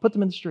with this. I'm going to put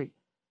them in the street.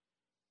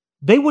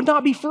 They would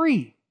not be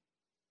free.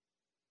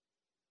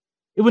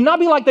 It would not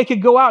be like they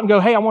could go out and go,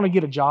 hey, I want to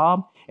get a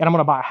job, and I'm going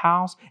to buy a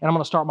house, and I'm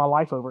going to start my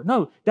life over.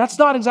 No, that's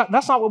not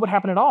what would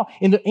happen at all.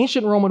 In the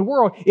ancient Roman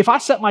world, if I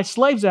set my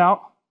slaves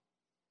out,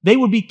 they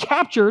would be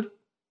captured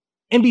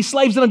and be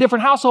slaves in a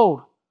different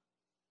household.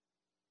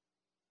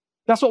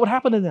 That's what would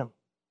happen to them.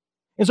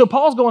 And so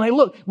Paul's going, hey,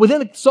 look, within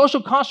the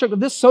social construct of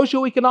this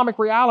socioeconomic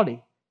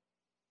reality,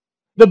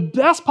 the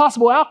best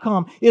possible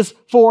outcome is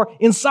for,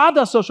 inside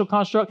that social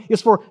construct,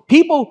 is for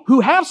people who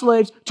have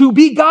slaves to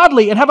be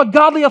godly and have a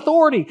godly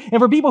authority, and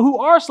for people who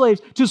are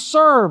slaves to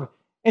serve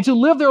and to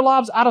live their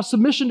lives out of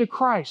submission to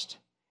Christ,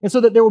 and so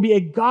that there will be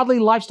a godly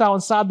lifestyle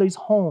inside these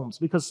homes,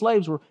 because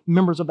slaves were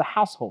members of the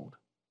household.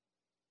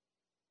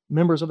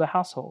 Members of the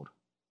household.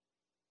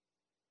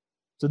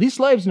 So these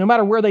slaves, no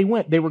matter where they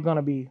went, they were going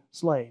to be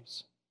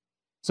slaves.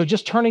 So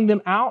just turning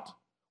them out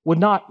would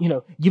not,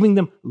 giving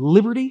them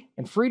liberty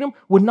and freedom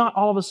would not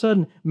all of a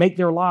sudden make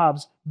their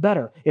lives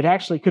better. It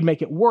actually could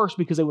make it worse,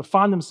 because they would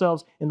find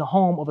themselves in the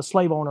home of a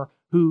slave owner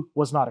who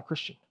was not a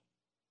Christian,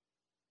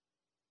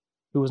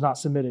 who was not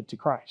submitted to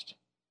Christ.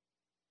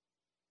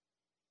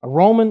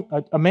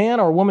 A man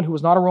or a woman who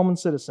was not a Roman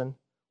citizen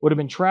would have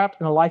been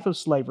trapped in a life of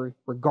slavery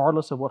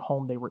regardless of what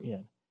home they were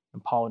in.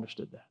 And Paul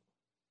understood that.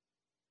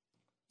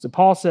 So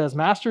Paul says,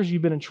 masters,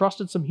 you've been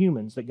entrusted some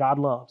humans that God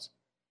loves,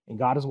 and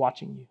God is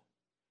watching you.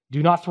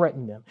 Do not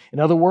threaten them. In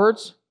other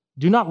words,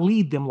 do not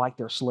lead them like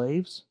they're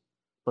slaves,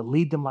 but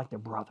lead them like they're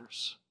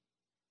brothers.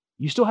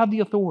 You still have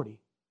the authority,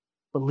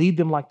 but lead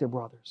them like they're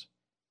brothers.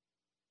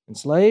 And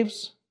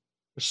slaves,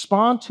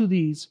 respond to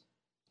these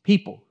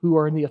people who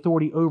are in the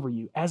authority over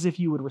you as if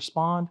you would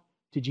respond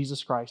to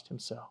Jesus Christ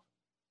himself,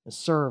 and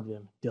serve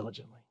them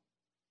diligently.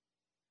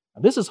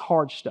 Now, this is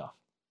hard stuff.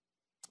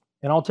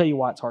 And I'll tell you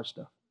why it's hard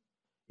stuff.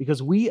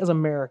 Because we as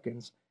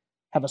Americans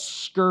have a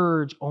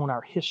scourge on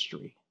our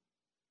history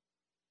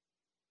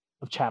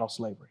of chattel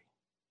slavery.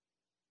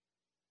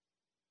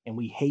 And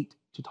we hate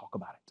to talk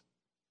about it.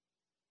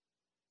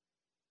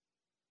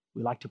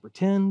 We like to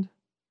pretend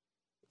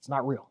it's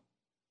not real.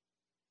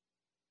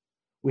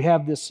 We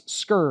have this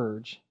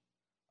scourge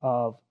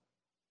of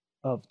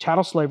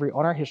chattel slavery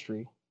on our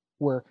history,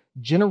 where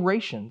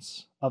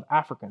generations of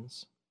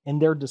Africans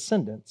and their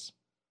descendants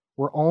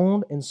were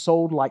owned and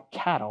sold like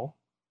cattle,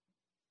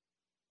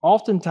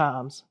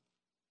 oftentimes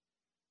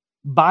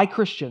by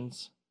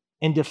Christians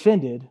and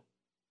defended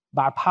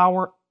by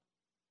power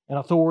and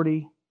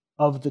authority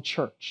of the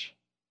church.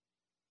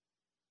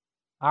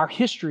 Our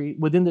history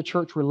within the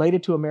church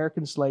related to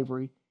American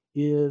slavery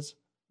is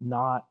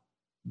not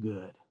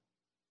good.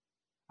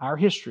 Our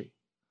history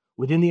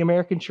within the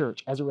American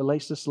church as it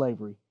relates to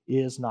slavery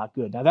is not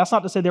good. Now, that's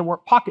not to say there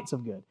weren't pockets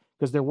of good,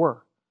 because there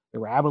were.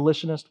 There were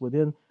abolitionists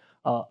within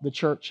the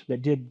church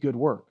that did good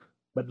work.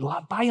 But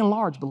by and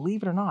large,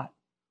 believe it or not,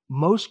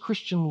 most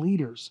Christian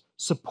leaders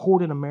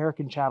supported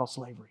American chattel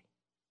slavery.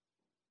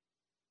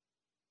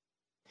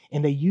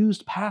 And they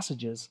used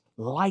passages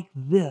like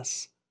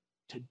this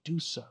to do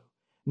so,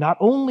 not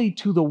only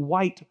to the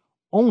white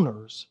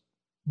owners,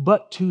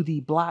 but to the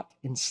black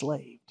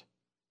enslaved.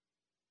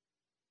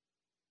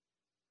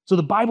 So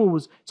the Bible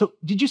was,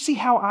 did you see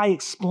how I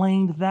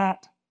explained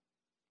that?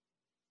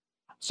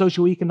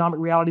 Socioeconomic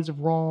realities of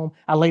Rome.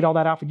 I laid all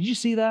that out for you. Did you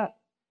see that?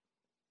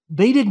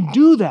 They didn't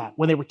do that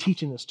when they were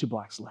teaching this to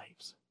black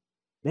slaves.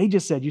 They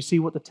just said, you see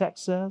what the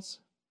text says?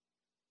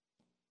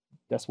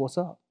 That's what's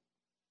up.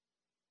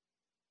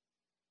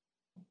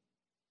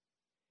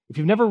 If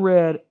you've never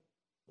read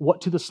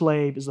What to the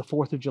Slave is the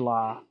 4th of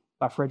July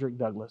by Frederick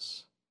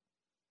Douglass,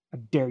 I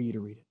dare you to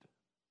read it.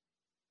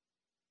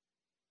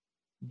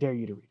 Dare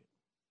you to read it.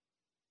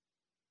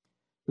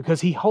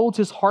 Because he holds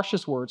his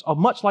harshest words,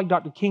 much like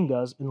Dr. King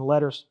does in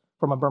letters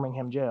from a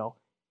Birmingham jail.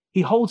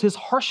 He holds his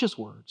harshest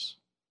words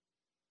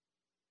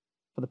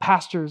for the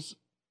pastors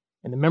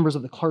and the members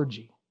of the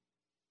clergy,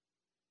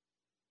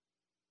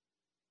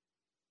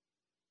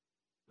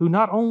 who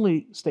not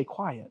only stay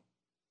quiet,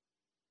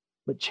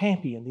 but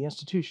champion the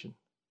institution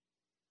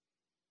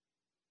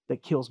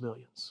that kills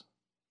millions.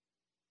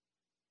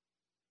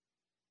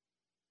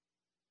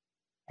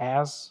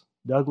 As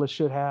Douglass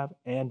should have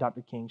and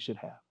Dr. King should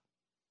have.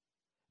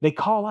 They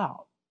call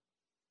out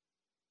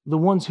the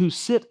ones who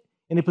sit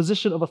in a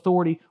position of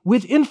authority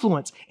with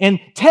influence and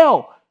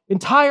tell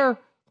entire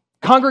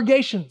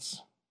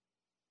congregations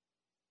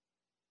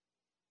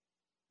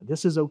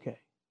this is okay,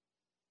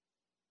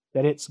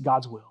 that it's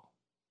God's will.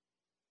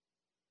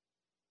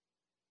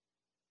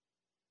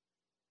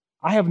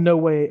 I have no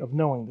way of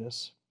knowing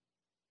this,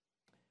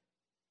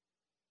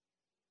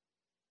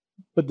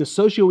 but the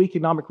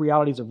socioeconomic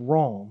realities of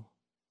Rome,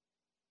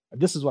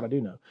 this is what I do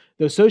know.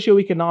 The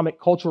socioeconomic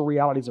cultural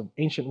realities of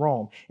ancient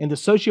Rome and the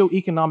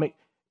socioeconomic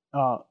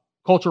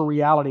cultural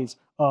realities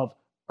of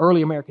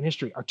early American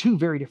history are two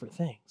very different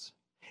things.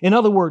 In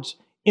other words,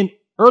 in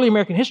early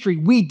American history,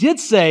 we did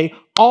say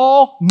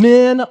all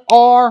men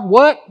are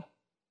what?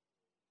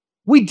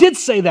 We did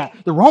say that.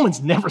 The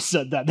Romans never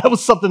said that. That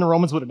was something the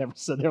Romans would have never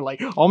said. They're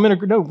like, all men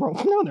are,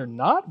 no, they're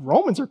not.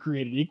 Romans are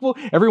created equal.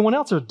 Everyone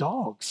else are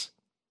dogs.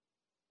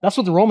 That's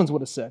what the Romans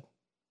would have said.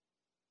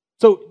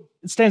 So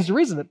it stands to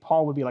reason that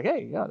Paul would be like,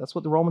 hey, yeah, that's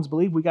what the Romans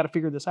believe. We got to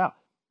figure this out.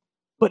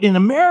 But in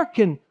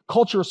American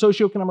culture or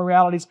socioeconomic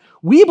realities,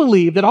 we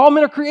believe that all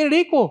men are created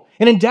equal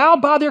and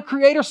endowed by their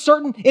Creator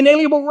certain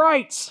inalienable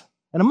rights.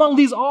 And among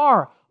these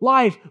are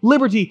life,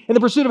 liberty, and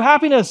the pursuit of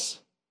happiness.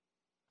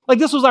 Like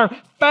this was our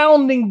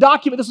founding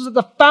document. This was at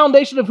the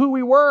foundation of who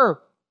we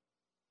were.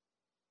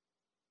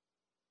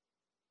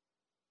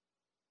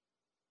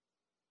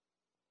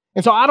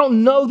 And so I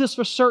don't know this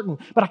for certain,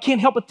 but I can't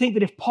help but think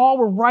that if Paul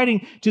were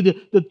writing to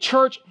the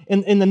church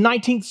in the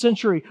 19th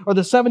century or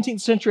the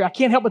 17th century, I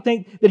can't help but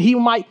think that he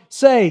might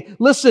say,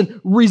 listen,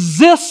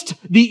 resist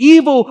the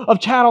evil of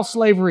chattel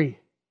slavery.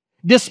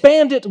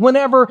 Disband it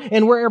whenever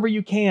and wherever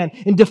you can,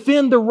 and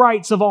defend the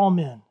rights of all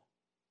men,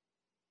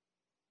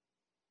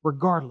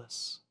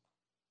 regardless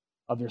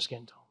of their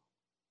skin tone.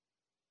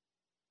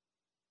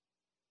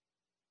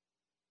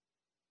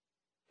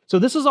 So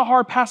this is a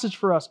hard passage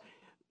for us.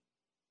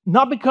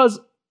 Not because,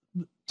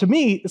 to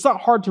me, it's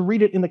not hard to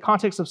read it in the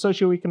context of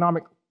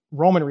socioeconomic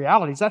Roman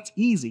realities. That's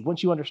easy.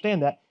 Once you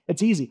understand that,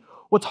 it's easy.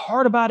 What's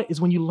hard about it is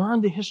when you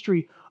learn the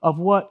history of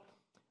what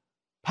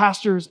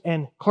pastors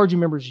and clergy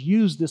members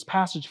use this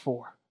passage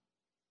for.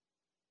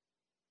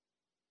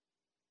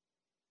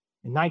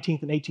 In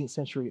 19th and 18th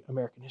century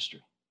American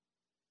history.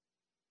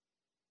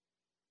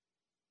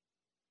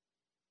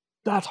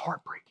 That's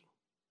heartbreaking.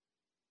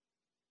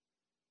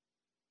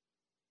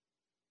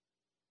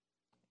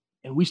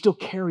 And we still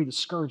carry the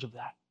scourge of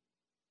that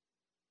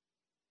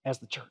as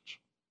the church.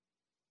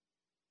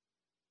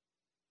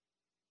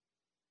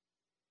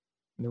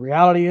 And the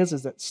reality is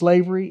that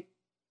slavery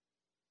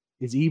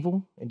is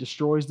evil and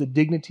destroys the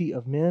dignity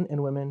of men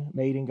and women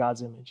made in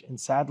God's image. And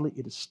sadly,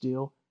 it is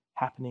still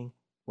happening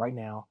right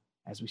now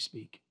as we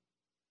speak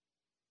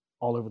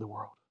all over the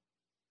world.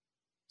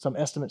 Some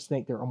estimates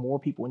think there are more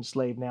people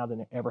enslaved now than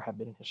there ever have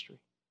been in history.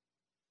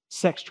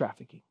 Sex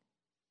trafficking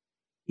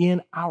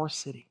in our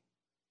city.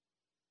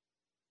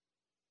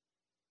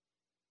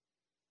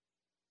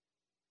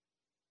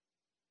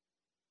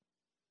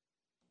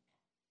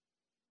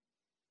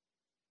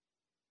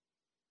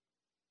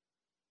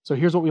 So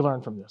here's what we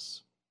learn from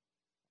this.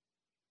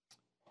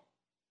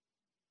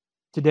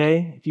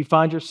 Today, if you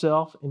find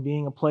yourself in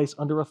being a place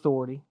under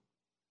authority,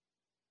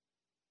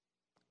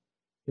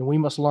 then we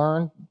must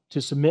learn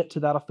to submit to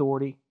that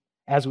authority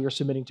as we are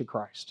submitting to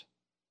Christ.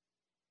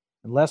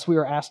 Unless we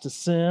are asked to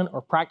sin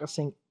or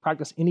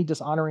practice any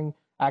dishonoring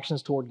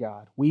actions toward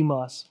God, we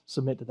must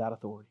submit to that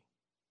authority.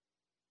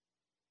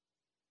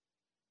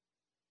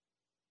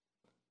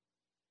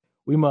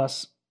 We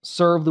must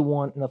serve the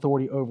one in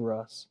authority over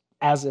us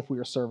as if we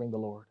are serving the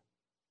Lord,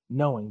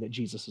 knowing that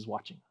Jesus is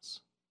watching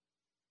us.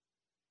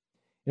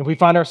 And if we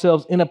find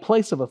ourselves in a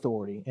place of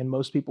authority, and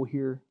most people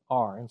here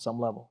are in some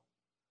level,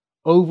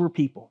 over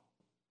people,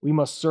 we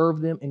must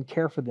serve them and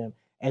care for them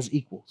as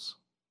equals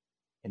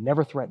and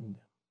never threaten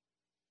them.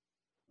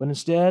 But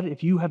instead,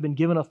 if you have been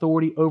given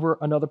authority over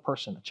another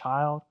person, a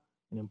child,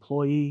 an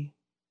employee,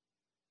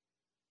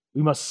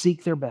 we must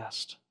seek their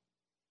best.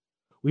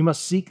 We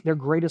must seek their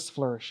greatest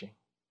flourishing.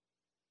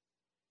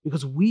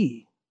 Because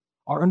we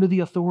are under the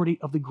authority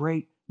of the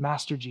great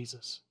Master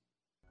Jesus,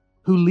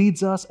 who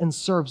leads us and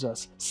serves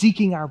us,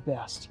 seeking our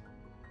best,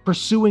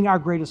 pursuing our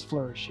greatest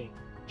flourishing.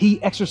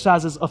 He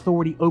exercises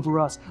authority over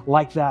us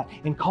like that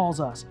and calls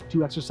us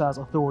to exercise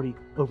authority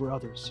over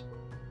others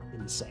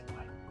in the same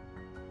way.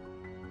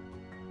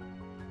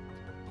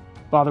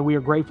 Father, we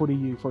are grateful to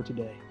you for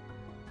today.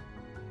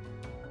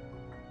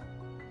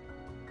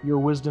 Your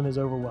wisdom is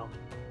overwhelming.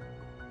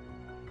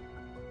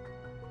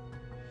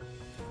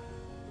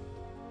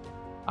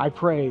 I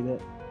pray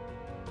that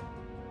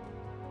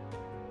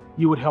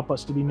you would help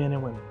us to be men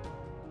and women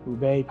who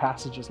obey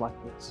passages like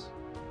this.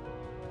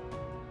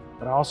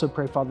 But I also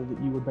pray, Father,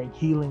 that you would bring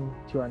healing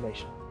to our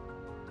nation.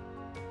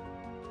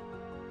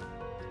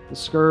 The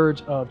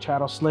scourge of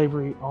chattel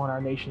slavery on our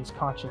nation's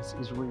conscience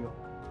is real.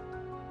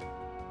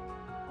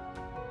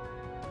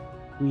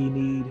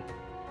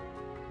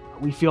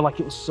 We feel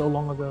like it was so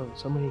long ago,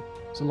 so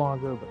long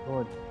ago, but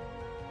Lord,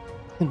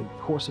 in the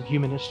course of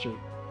human history,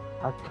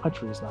 our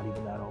country is not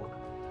even that old.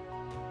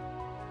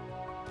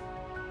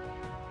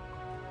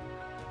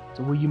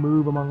 So will you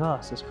move among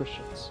us as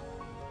Christians?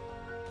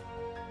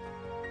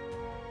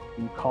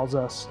 Will you cause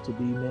us to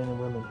be men and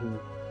women who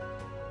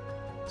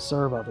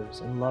serve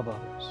others and love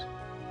others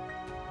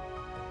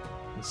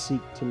and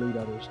seek to lead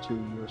others to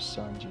your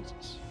Son,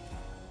 Jesus?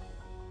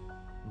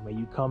 And may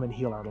you come and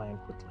heal our land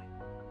quickly.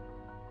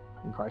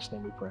 In Christ's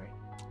name we pray.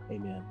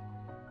 Amen.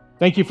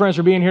 Thank you, friends,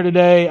 for being here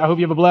today. I hope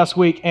you have a blessed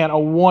week and a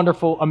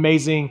wonderful,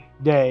 amazing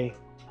day.